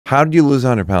How did you lose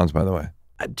 100 pounds, by the way?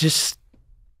 Just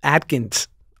Atkins,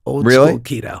 old Really? school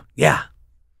keto. Yeah.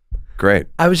 Great.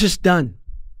 I was just done.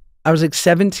 I was like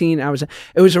 17. It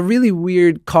was a really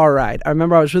weird car ride. I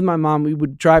remember I was with my mom. We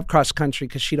would drive cross country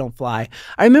because she don't fly.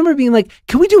 I remember being like,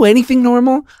 can we do anything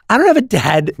normal? I don't have a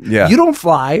dad. Yeah. You don't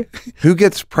fly. Who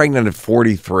gets pregnant at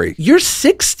 43? You're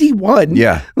 61.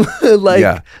 Yeah. Like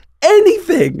Yeah.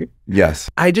 anything. Yes.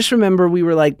 I just remember we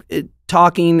were like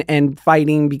talking and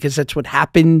fighting because that's what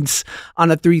happens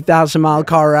on a 3,000-mile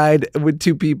car ride with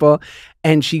two people.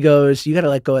 And she goes, you got to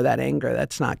let go of that anger.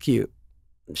 That's not cute.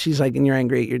 She's like, and you're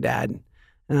angry at your dad.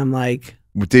 And I'm like,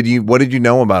 what did you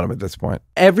know about him at this point?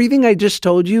 Everything I just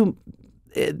told you,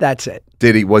 that's it.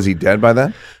 Was he dead by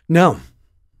then? No.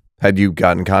 Had you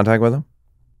gotten in contact with him?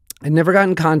 I never got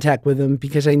in contact with him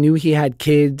because I knew he had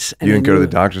kids. And you didn't go to the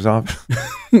doctor's office?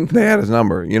 They had his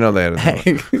number. You know they had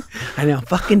his number. I know.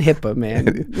 Fucking HIPAA,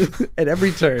 man. At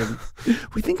every turn.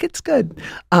 We think it's good.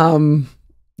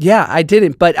 Yeah, I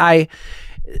didn't. But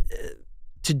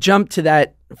to jump to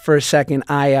that for a second,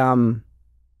 I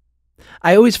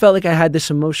always felt like I had this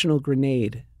emotional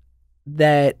grenade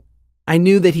that I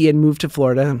knew that he had moved to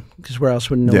Florida because where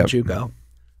else would no Jew go?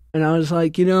 And I was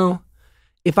like, you know,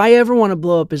 if I ever want to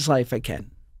blow up his life, I can.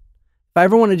 If I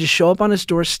ever want to just show up on his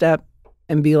doorstep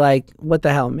and be like, what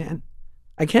the hell, man?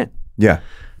 I can. Yeah.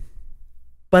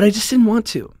 But I just didn't want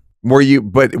to.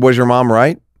 But was your mom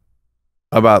right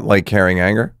about like carrying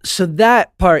anger? So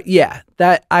that part, yeah,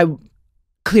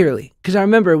 clearly, because I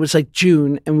remember it was like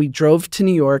June and we drove to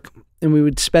New York and we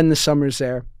would spend the summers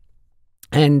there.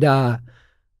 And I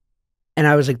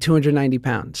was like 290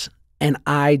 pounds and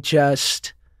I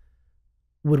just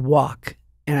would walk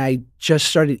and I just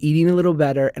started eating a little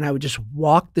better and I would just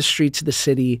walk the streets of the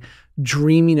city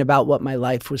dreaming about what my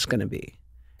life was going to be.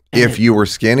 And if you were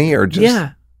skinny or just?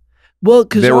 Yeah. Well,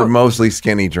 because they were mostly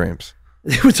skinny dreams.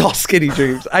 It was all skinny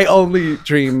dreams. I only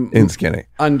dream in skinny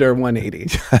under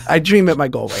 180. I dream at my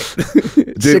goal weight.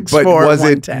 6'4",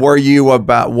 110.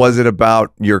 Was it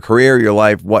about your career, your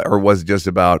life, or was it just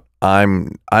about I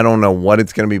don't know what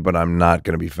it's going to be, but I'm not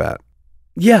going to be fat?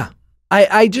 Yeah.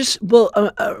 I just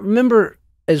remember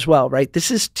as well, right?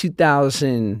 This is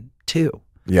 2002.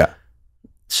 Yeah.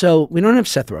 So we don't have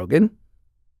Seth Rogen.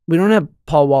 We don't have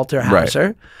Paul Walter Hauser.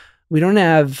 Right. We don't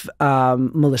have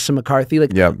Melissa McCarthy.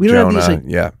 Like, we don't have these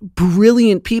like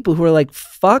brilliant people who are like,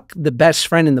 fuck the best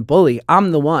friend and the bully.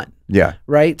 I'm the one. Yeah.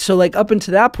 Right. So like up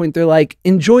until that point, they're like,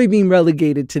 enjoy being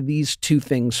relegated to these two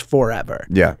things forever.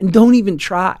 Yeah. And don't even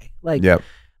try. Like,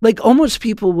 like almost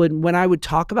people would, when I would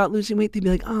talk about losing weight, they'd be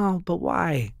like, oh, but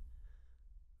why?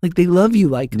 Like they love you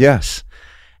like this.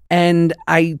 And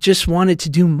I just wanted to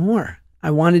do more.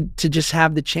 I wanted to just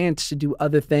have the chance to do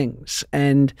other things.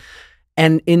 And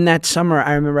in that summer,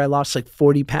 I remember I lost like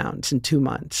 40 pounds in 2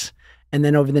 months. And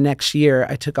then over the next year,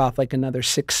 I took off like another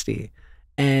 60.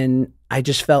 And I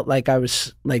just felt like I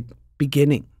was like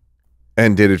beginning.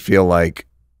 And did it feel like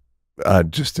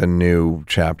just a new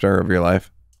chapter of your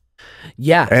life?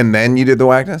 Yeah. And then you did the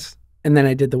whackness? And then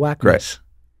I did the whackness. Right.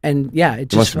 And yeah, it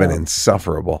just must have been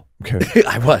insufferable.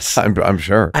 I was. I'm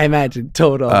sure. I imagine.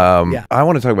 Total. Yeah. I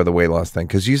want to talk about the weight loss thing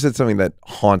because you said something that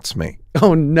haunts me.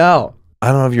 Oh, no. I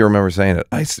don't know if you remember saying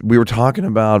it. We were talking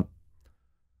about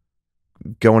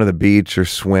going to the beach or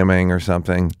swimming or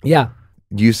something. Yeah.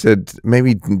 You said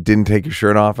maybe didn't take your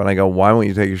shirt off. And I go, why won't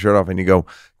you take your shirt off? And you go,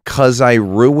 because I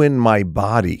ruined my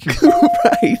body.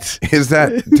 Right. Is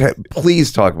that,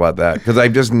 please talk about that. Because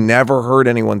I've just never heard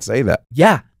anyone say that.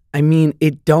 Yeah. I mean,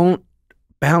 it don't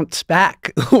bounce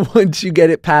back once you get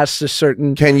it past a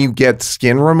certain. Can you get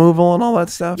skin removal and all that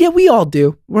stuff? Yeah, we all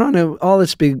do. We're on all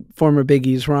this big former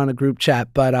biggies. We're on a group chat,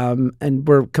 but and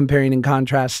we're comparing and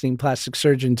contrasting plastic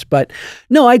surgeons. But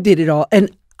no, I did it all,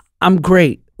 and I'm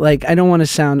great. Like I don't want to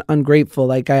sound ungrateful.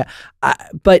 Like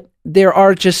but there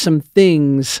are just some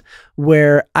things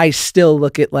where I still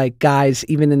look at like guys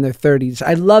even in their 30s.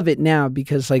 I love it now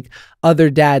because like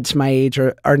other dads my age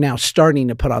are now starting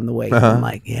to put on the weight. I'm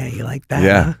like, yeah, you like that?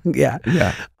 Yeah. Huh? Yeah.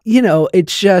 Yeah. You know,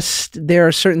 it's just there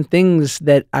are certain things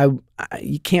that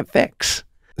you can't fix.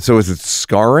 So is it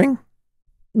scarring?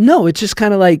 No, it's just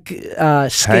kind of like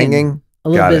skin. Hanging? A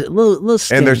little bit, a little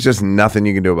skin. And there's just nothing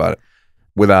you can do about it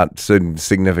without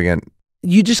significant.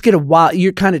 You just get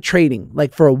you're kind of trading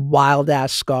like for a wild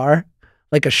ass scar,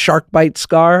 like a shark bite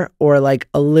scar, or like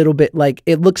a little bit, like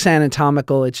it looks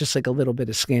anatomical. It's just like a little bit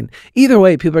of skin. Either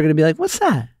way, people are going to be like, what's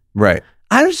that? Right.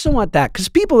 I just don't want that because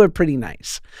people are pretty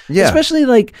nice. Yeah. Especially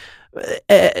like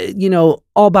you know,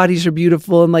 all bodies are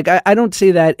beautiful. And like, I don't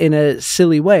say that in a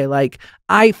silly way. Like,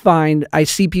 I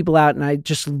see people out and I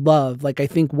just love, like, I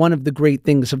think one of the great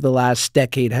things of the last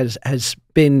decade has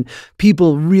been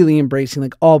people really embracing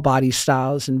like all body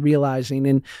styles and realizing.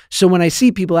 And so when I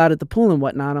see people out at the pool and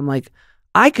whatnot, I'm like,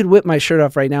 I could whip my shirt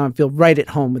off right now and feel right at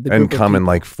home with the group and come of in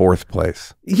like 4th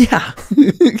place. Yeah.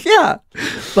 Yeah.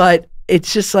 But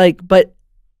it's just like, but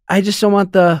I just don't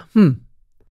want the,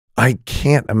 I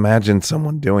can't imagine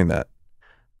someone doing that.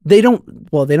 They don't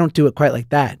do it quite like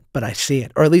that, but I see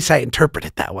it, or at least I interpret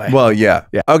it that way. Well, yeah.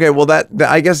 Okay, well,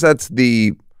 I guess that's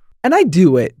the... And I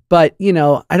do it, but, you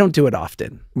know, I don't do it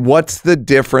often. What's the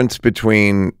difference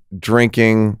between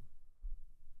drinking,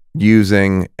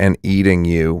 using, and eating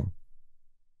you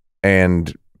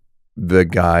and the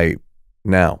guy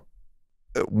now?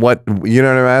 What, you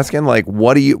know what I'm asking? Like,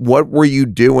 what were you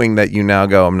doing that you now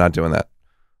go, I'm not doing that?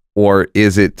 Or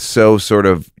is it so sort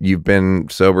of, you've been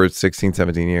sober 16,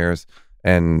 17 years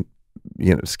and,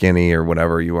 you know, skinny or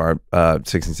whatever you are,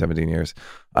 16, 17 years.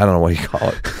 I don't know what you call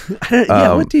it.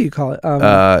 Yeah, what do you call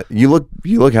it? You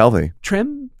look healthy.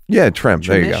 Trim? Yeah, trim.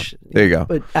 There you go. There you go.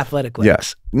 But athletic legs.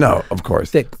 Yes. No, of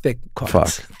course. Thick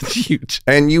quads. Fuck. Huge.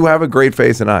 And you have a great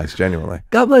face and eyes, genuinely.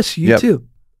 God bless you too.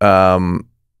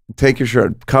 Take your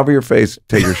shirt, cover your face,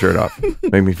 take your shirt off.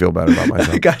 Make me feel better about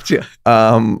myself. I gotcha.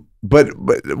 But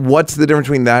what's the difference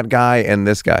between that guy and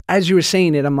this guy? As you were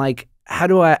saying it, I'm like, how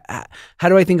do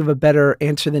I think of a better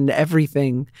answer than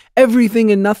everything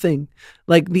and nothing?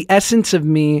 Like the essence of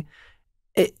me,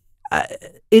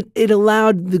 it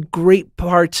allowed the great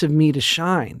parts of me to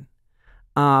shine.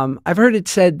 I've heard it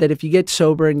said that if you get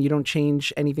sober and you don't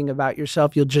change anything about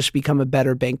yourself, you'll just become a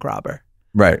better bank robber.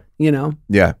 Right. You know?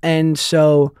 Yeah. And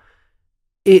so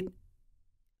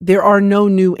there are no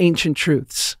new ancient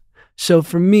truths. So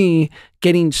for me,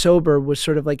 getting sober was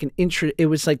sort of like it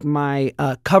was like my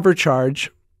cover charge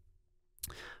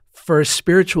for a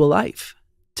spiritual life,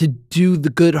 to do the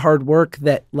good hard work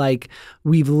that like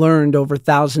we've learned over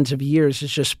thousands of years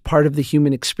is just part of the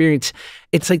human experience.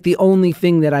 It's like the only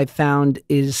thing that I found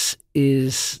is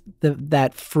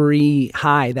that free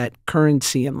high, that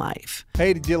currency in life.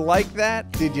 Hey, did you like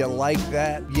that? Did you like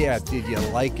that? Yeah, did you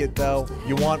like it though?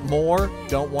 You want more?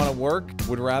 Don't want to work?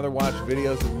 Would rather watch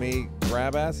videos of me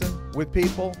grab-assing with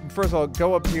people? First of all,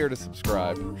 go up here to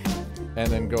subscribe, and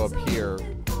then go up here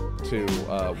to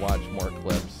watch more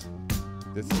clips.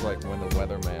 This is like when the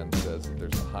weatherman says that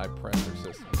there's a high pressure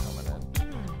system coming in.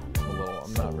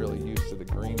 I'm not really used to the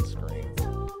green screen.